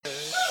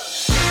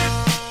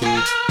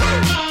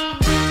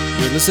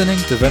listening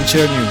to Venture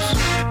News.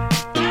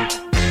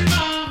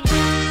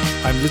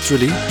 I'm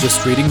literally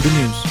just reading the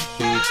news.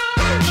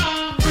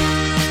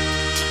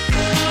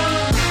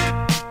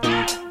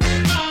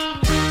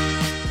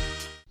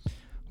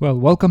 Well,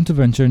 welcome to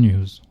Venture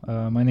News.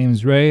 My name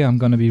is Ray. I'm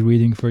going to be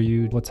reading for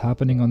you what's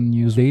happening on the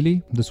news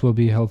daily. This will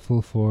be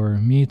helpful for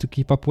me to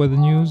keep up with the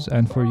news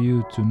and for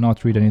you to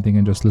not read anything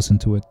and just listen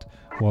to it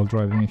while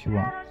driving if you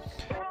want.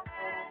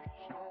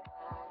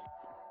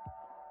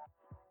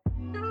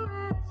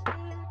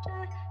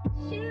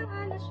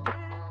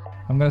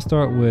 I'm going to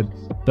start with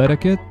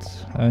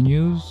Betakit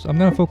news. I'm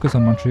going to focus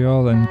on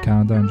Montreal and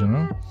Canada in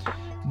general.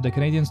 The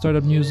Canadian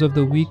Startup News of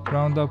the Week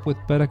roundup with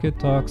Betakit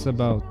talks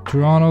about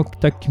Toronto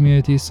tech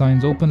community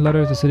signs open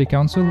letter to City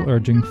Council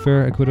urging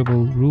fair,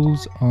 equitable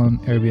rules on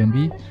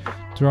Airbnb.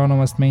 Toronto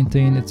must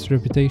maintain its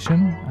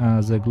reputation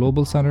as a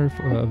global center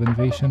of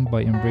innovation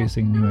by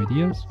embracing new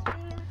ideas.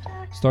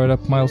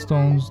 Startup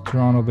milestones.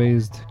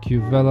 Toronto-based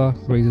Qvela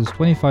raises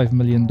 $25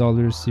 million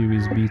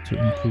Series B to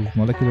improve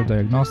molecular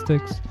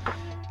diagnostics.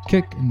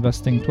 Kik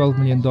investing $12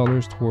 million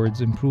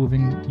towards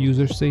improving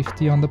user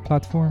safety on the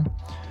platform.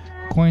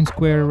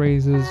 CoinSquare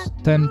raises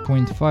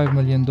 $10.5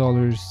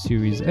 million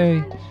Series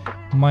A.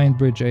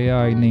 MindBridge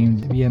AI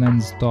named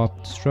BNN's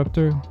top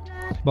disruptor.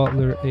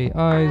 Butler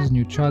AI's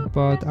new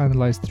chatbot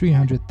analyzed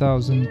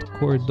 300,000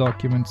 court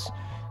documents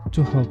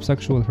to help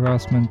sexual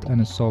harassment and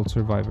assault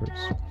survivors.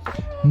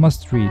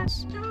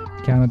 Must-reads.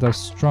 Canada's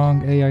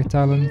strong AI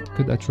talent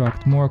could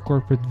attract more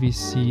corporate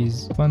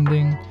VCs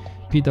funding.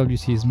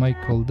 PwC's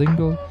Michael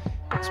Dingle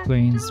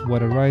explains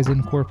what a rise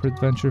in corporate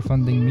venture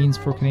funding means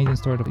for Canadian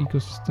startup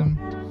ecosystem.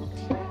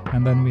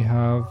 And then we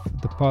have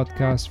the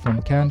podcast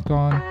from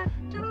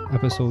CanCon,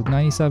 episode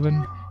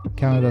 97,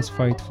 Canada's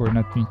fight for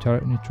net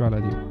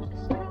neutrality.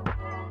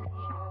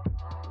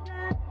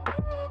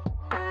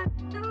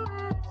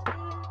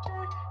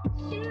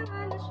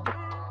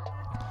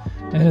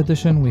 In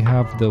addition, we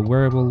have the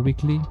Wearable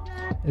Weekly.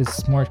 Is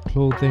smart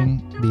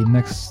clothing the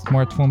next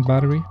smartphone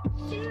battery?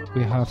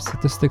 We have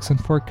statistics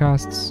and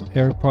forecasts.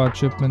 AirPod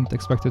shipment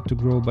expected to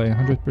grow by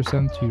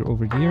 100% year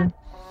over year.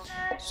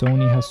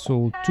 Sony has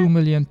sold 2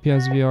 million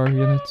PSVR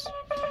units.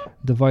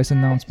 Device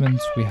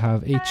announcements. We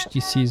have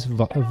HTC's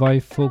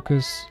Vive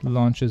Focus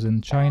launches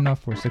in China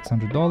for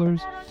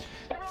 $600.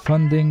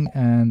 Funding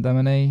and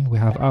M&A. We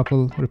have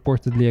Apple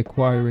reportedly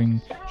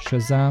acquiring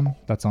Shazam.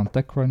 That's on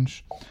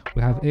TechCrunch.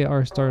 We have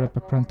AR startup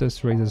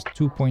Apprentice raises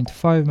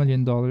 $2.5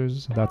 million.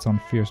 That's on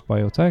Fierce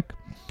Biotech.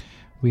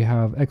 We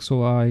have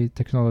XOI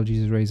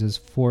Technologies raises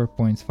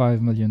 $4.5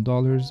 million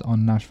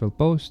on Nashville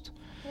Post.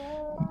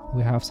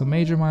 We have some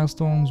major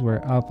milestones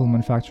where Apple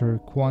manufacturer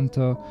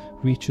Quanta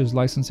reaches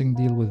licensing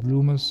deal with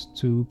Loomis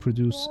to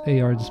produce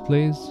AR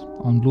displays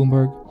on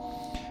Bloomberg.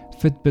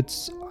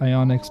 Fitbit's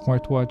Ionic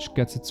smartwatch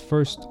gets its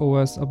first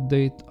OS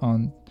update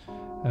on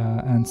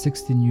and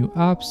 60 new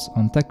apps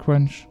on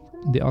TechCrunch.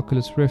 The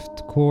Oculus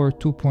Rift Core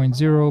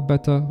 2.0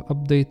 beta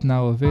update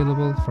now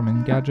available from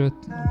Engadget.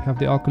 We have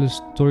the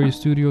Oculus Story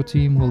Studio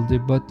team will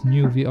debut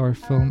new VR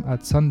film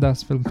at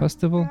Sundance Film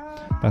Festival.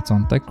 That's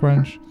on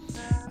TechCrunch.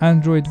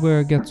 Android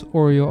Wear gets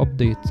Oreo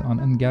update on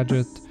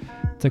Engadget.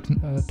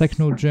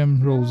 Techno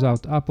Gym rolls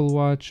out Apple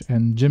Watch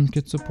and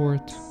GymKit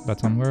support.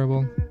 That's on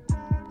Wearable.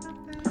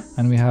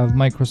 And we have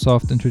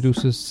Microsoft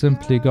introduces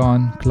Simply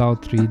Gone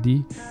Cloud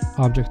 3D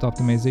object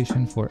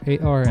optimization for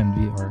AR and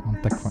VR on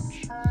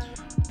TechCrunch.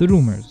 The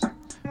rumors.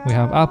 We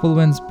have Apple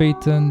wins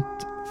patent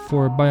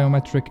for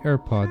biometric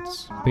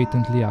AirPods,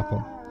 patently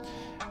Apple.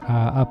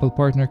 Apple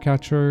partner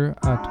catcher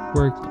at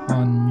work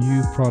on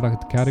new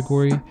product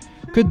category.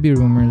 Could be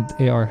rumored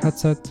AR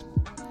headset.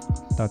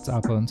 That's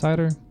Apple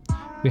Insider.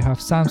 We have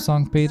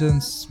Samsung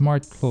patents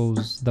smart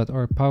clothes that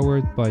are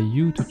powered by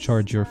you to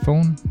charge your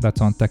phone.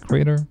 That's on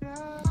TechRadar.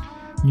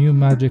 New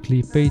Magic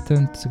Leap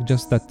patent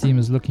suggests that team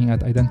is looking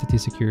at identity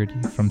security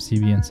from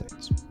CB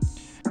Insights.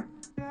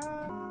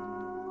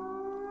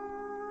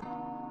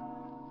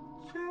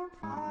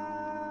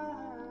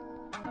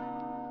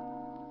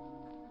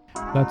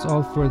 That's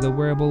all for the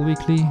Wearable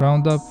Weekly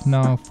roundup.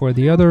 Now for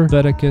the other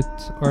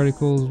Betakit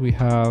articles, we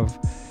have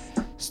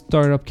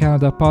Startup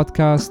Canada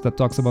podcast that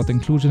talks about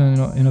inclusion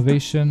and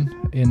innovation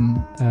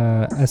in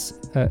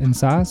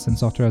SaaS, in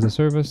software as a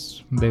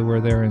service. They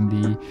were there in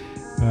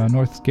the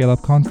North Scale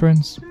Up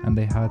conference and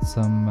they had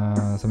some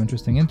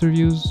interesting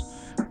interviews.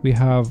 We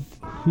have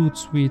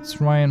Hootsuite's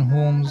Ryan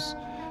Holmes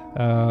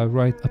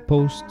write a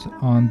post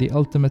on the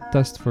ultimate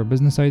test for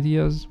business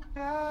ideas.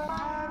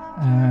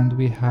 And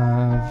we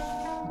have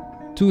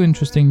two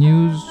interesting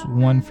news,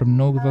 one from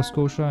Nova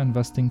Scotia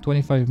investing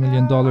 $25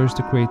 million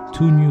to create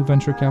two new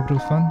venture capital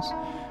funds.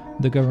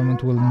 The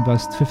government will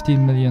invest $15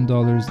 million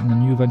in a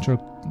new venture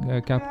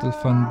capital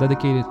fund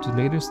dedicated to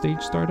later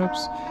stage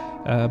startups.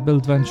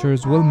 Build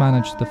Ventures will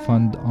manage the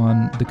fund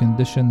on the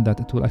condition that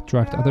it will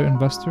attract other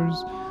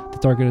investors. The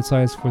targeted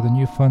size for the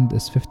new fund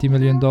is $50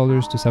 million to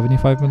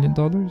 $75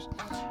 million,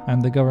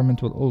 and the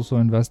government will also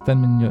invest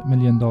 $10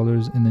 million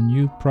in a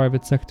new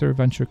private sector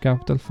venture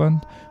capital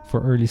fund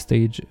for early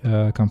stage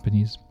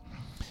companies.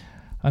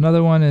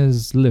 Another one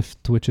is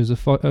Lyft, which is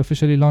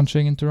officially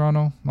launching in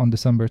Toronto on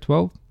December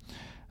 12th.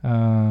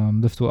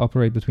 Lyft will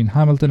operate between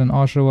Hamilton and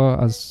Oshawa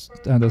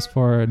and as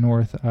far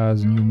north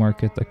as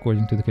Newmarket,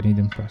 according to the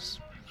Canadian press.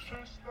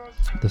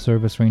 The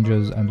service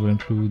ranges and will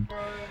include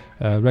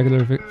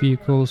regular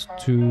vehicles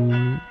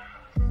to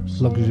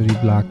luxury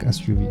black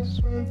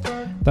SUVs.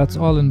 That's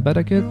all in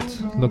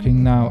Bedakit.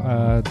 Looking now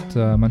at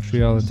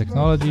Montreal and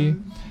technology.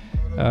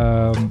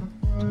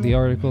 The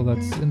article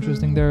that's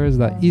interesting there is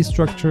that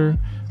eStructure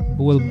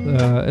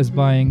is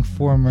buying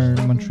former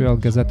Montreal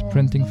Gazette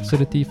printing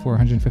facility for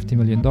 $150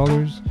 million.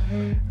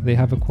 They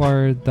have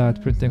acquired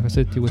that printing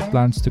facility with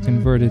plans to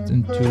convert it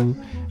into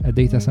a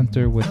data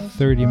center with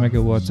 30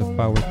 megawatts of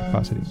power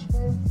capacity.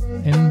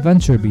 In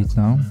VentureBeat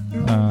now,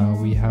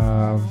 we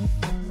have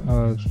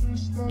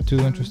two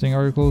interesting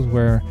articles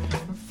where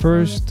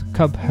first,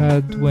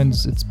 Cuphead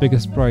wins its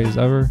biggest prize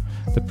ever,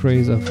 the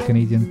praise of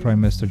Canadian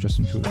Prime Minister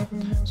Justin Trudeau.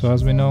 So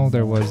as we know,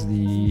 there was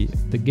the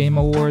Game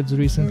Awards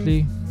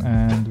recently,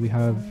 and we've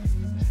had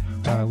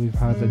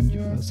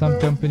some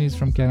companies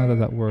from Canada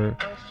that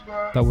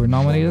were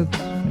nominated,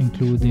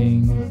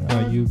 including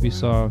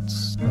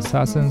Ubisoft's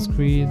Assassin's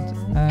Creed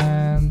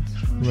and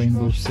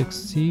Rainbow Six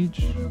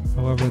Siege.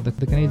 However,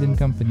 the Canadian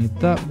company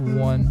that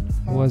won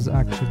was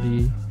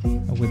actually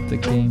with the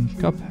game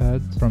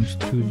Cuphead from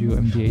Studio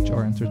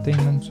MDHR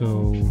Entertainment.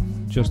 So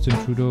Justin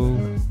Trudeau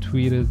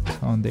tweeted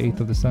on the 8th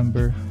of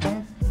December,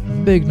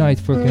 "Big night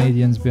for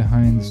Canadians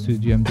behind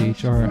Studio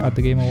MDHR at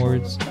the Game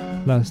Awards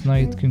last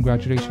night.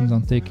 Congratulations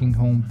on taking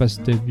home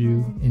Best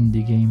Debut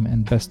Indie Game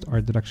and Best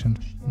Art Direction."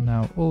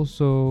 Now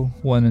also,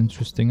 one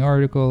interesting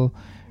article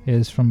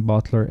is from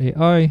Bottler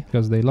AI,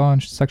 because they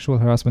launched sexual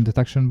harassment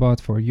detection bot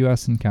for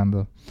US and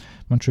Canada.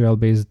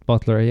 Montreal-based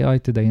Bottler AI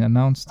today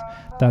announced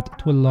that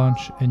it will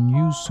launch a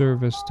new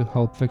service to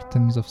help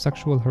victims of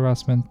sexual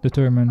harassment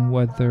determine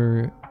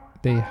whether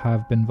they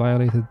have been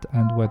violated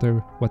and whether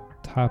what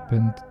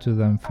happened to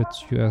them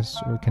fits US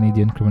or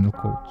Canadian criminal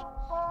code.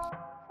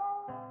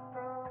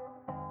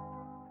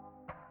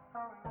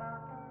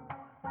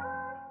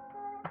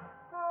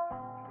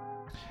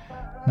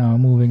 Now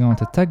moving on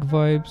to Tech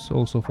Vibes,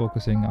 also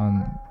focusing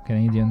on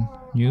Canadian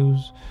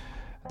news.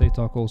 They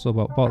talk also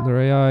about Bottler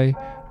AI.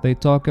 They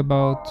talk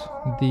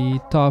about the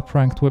top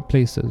ranked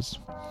places.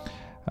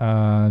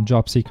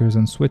 Job seekers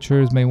and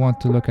switchers may want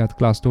to look at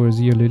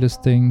Glassdoor's yearly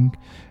listing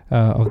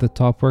of the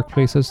top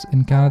workplaces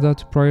in Canada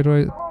to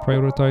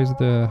prioritize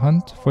the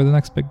hunt for the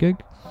next big gig.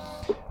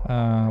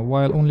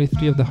 While only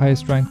 3 of the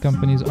highest ranked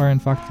companies are in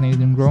fact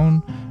Canadian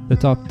grown, the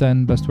top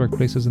 10 best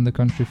workplaces in the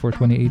country for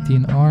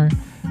 2018 are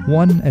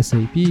 1.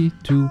 SAP,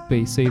 2.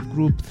 PaySafe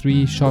Group,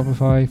 3.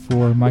 Shopify,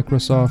 4.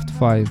 Microsoft,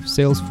 5.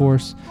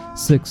 Salesforce,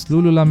 6.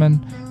 Lululemon,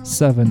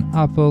 7.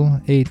 Apple,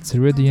 8.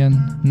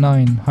 Ceridian,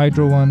 9.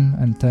 Hydro One,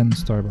 and 10.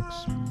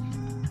 Starbucks.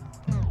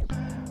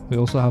 We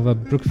also have a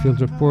Brookfield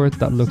report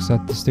that looks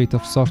at the state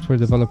of software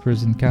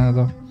developers in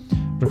Canada.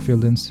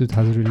 Brookfield Institute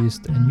has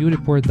released a new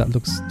report that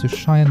looks to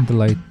shine the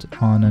light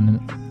on an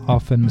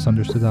often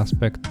misunderstood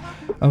aspect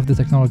of the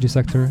technology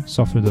sector,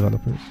 software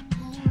developers.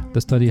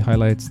 The study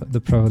highlights the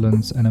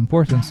prevalence and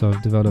importance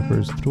of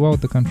developers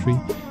throughout the country,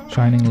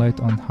 shining light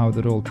on how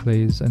the role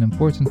plays an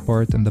important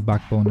part in the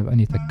backbone of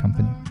any tech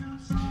company.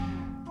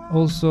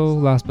 Also,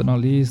 last but not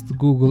least,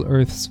 Google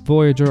Earth's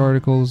Voyager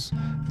articles,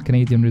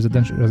 Canadian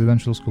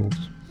residential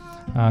schools.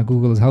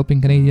 Google is helping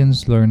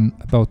Canadians learn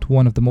about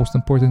one of the most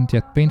important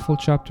yet painful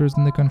chapters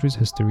in the country's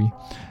history.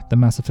 The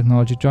massive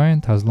technology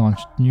giant has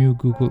launched new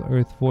Google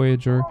Earth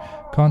Voyager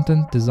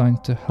content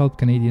designed to help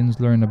Canadians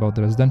learn about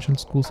the residential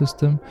school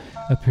system,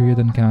 a period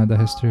in Canada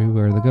history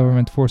where the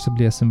government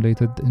forcibly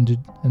assimilated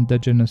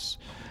Indigenous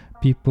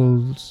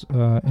peoples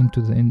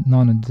into the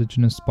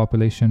non-Indigenous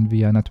population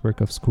via a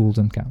network of schools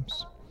and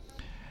camps.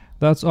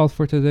 That's all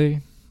for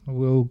today.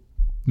 We'll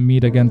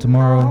meet again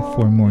tomorrow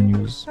for more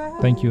news.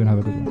 Thank you and have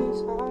a good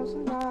one.